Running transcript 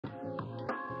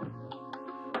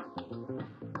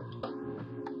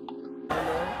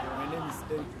Hello, my name is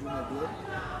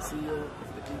CEO of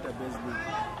the Interbase League.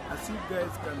 As you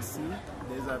guys can see,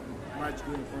 there's a match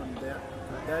going on there.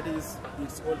 That is,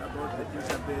 it's all about the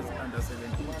Interbase Under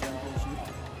 17 Championship.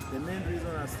 The main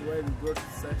reason as to why we got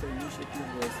such an initiative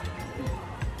was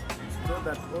so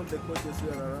that all the coaches who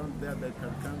are around there that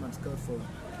can come and scout for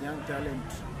young talent,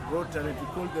 raw talent. We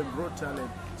call them raw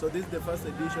talent. So this is the first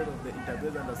edition of the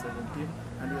Interbase Under 17,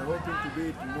 and we are hoping to do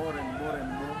it more and more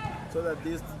and more, so that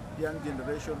this young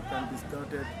generation can be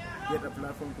scouted, get a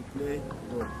platform to play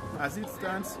role. As it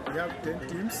stands, we have 10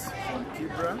 teams from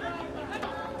Kibera.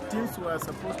 Teams were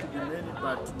supposed to be many,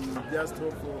 but we just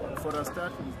hope for a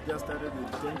start. We just started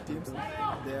with 10 teams.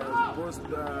 Most of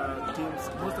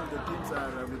the teams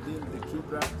are within the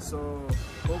Kibera, so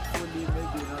hopefully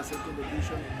maybe in our second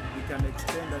edition we can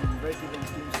extend and invite even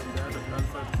teams from the other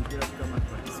platforms to come and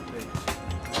participate.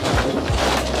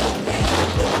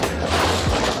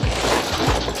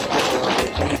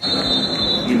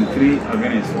 In 3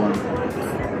 against 1.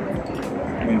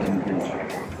 Don't engage.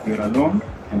 You're alone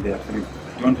and they are 3.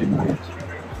 Don't engage.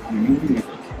 You move it.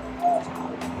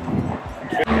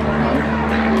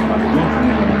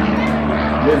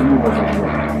 Let's move as a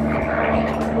block.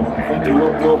 When the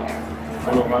low block,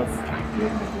 all of us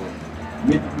get the ball.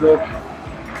 Mid block,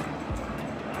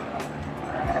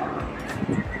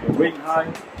 you're going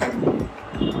high.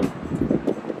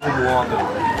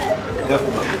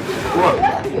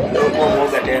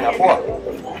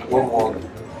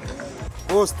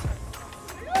 Post.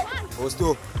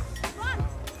 Posto.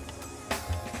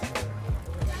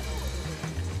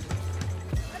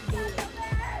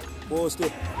 Posto.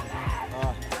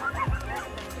 Ah.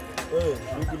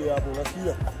 Shughuli hapo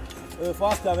unasikia?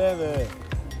 Faster wewe.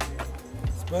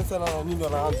 Spencer na nini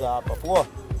wanaanza hapa. Poa.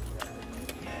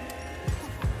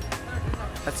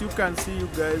 As you can see, you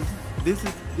guys, this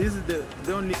is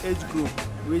the only age group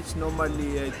which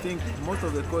normally I think most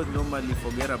of the coaches normally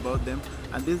forget about them,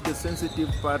 and this is the sensitive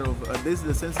part of this is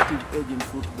the sensitive age in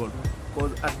football,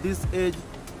 because at this age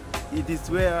it is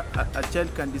where a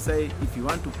child can decide if you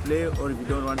want to play or if you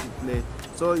don't want to play.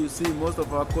 So you see, most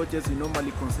of our coaches we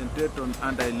normally concentrate on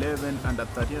under 11, under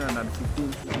 13 and under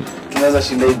 15. Tunaweza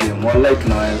shinda hii game, wallahi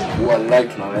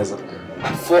tunaweza.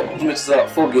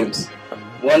 4 games.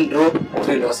 1 draw,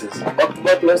 3 losses.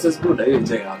 Back-to-back losses good, hiyo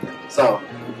nje hapo. Sawa.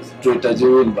 Tunahitaji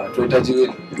win.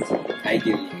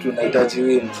 Tunahitaji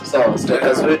win. Sawa,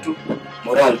 strikers wetu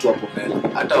moral tu hapo mbele.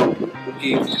 Hata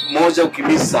ukimoja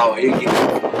ukimiss sawa, hiyo kitu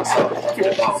sawa.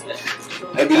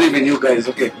 I believe in you guys,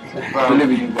 okay? I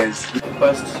believe in you guys.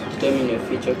 First, determine your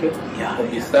future, okay?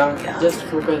 Yeah. Just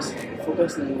focus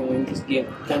on this game.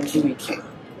 Can't do it.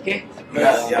 Okay?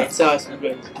 Yeah. It's us,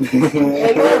 friends.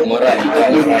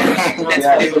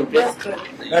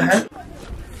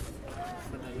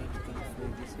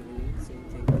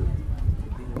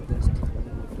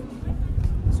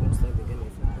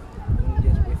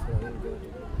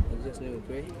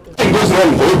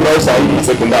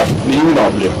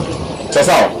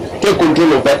 Sawa, take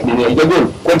control of that nini. Ile goal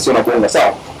kwanza unagonga,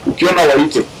 sawa? Ukiona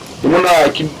waite. Unaona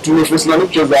tumeforce na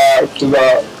kucheza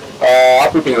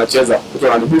hapo penye anacheza.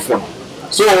 Mtu ana Buffon.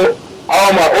 So,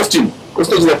 ama Austin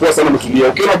zinakuwa sana mtulia.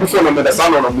 Ukiona Buffon ameenda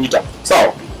sana unamuita.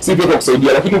 Sawa? Si pia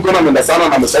kusaidia, lakini ukiona ameenda sana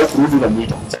na amesahau kurudi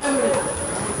unamuita.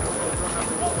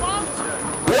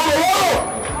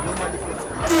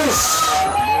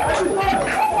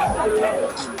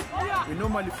 We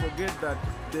normally forget that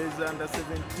there is under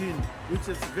 17, which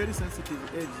is a very sensitive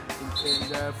age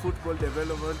in football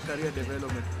development, career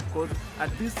development. Because at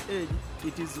this age,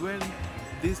 it is when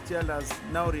this child has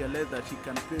now realized that he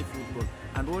can play football,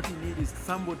 and what he needs is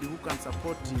somebody who can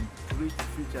support him to reach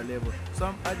future level. So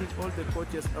I'm urging all the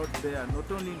coaches out there,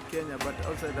 not only in Kenya but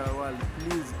outside our world,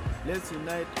 please let's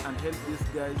unite and help these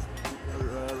guys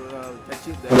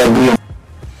achieve their goals.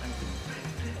 Thank you.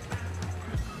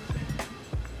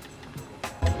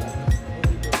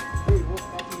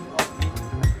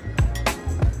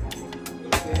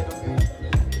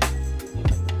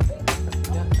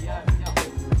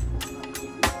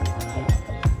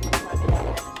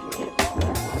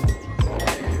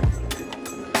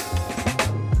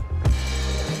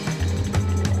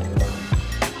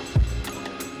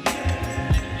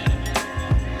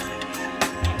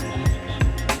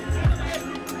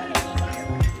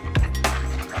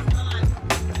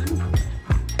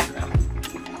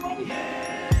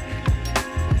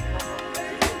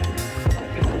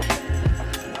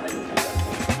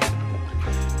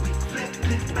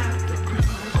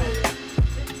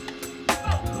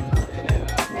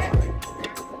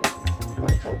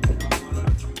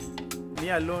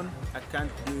 Alone I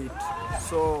can't do it,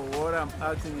 so what I'm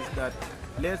asking is that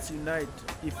let's unite.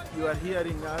 If you are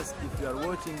hearing us, if you are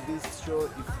watching this show,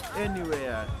 if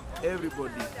anywhere,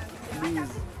 everybody, please,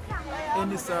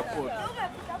 any support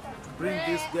to bring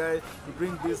this guy, to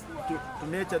bring this, to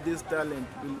nurture this talent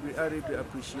will be really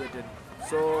appreciated.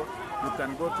 So you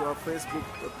can go to our Facebook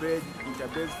page,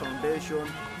 Interbase Foundation.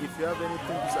 If you have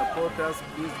anything to support us,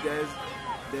 please guys,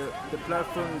 the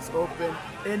platform is open.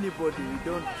 Anybody, we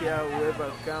don't care,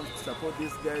 whoever comes to support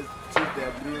these guys, achieve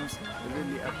their dreams, we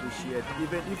really appreciate.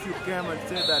 Even if you come and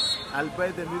say that I'll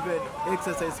buy them even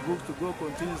exercise books to go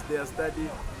continue their study,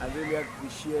 I really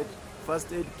appreciate.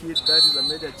 First aid kit, that is a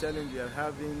major challenge we are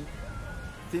having.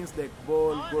 Things like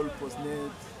ball, goal post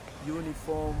net,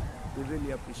 uniform, we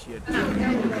really appreciate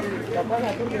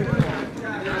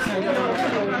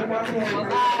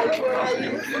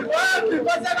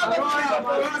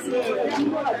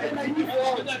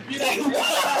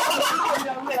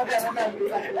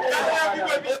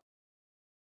it.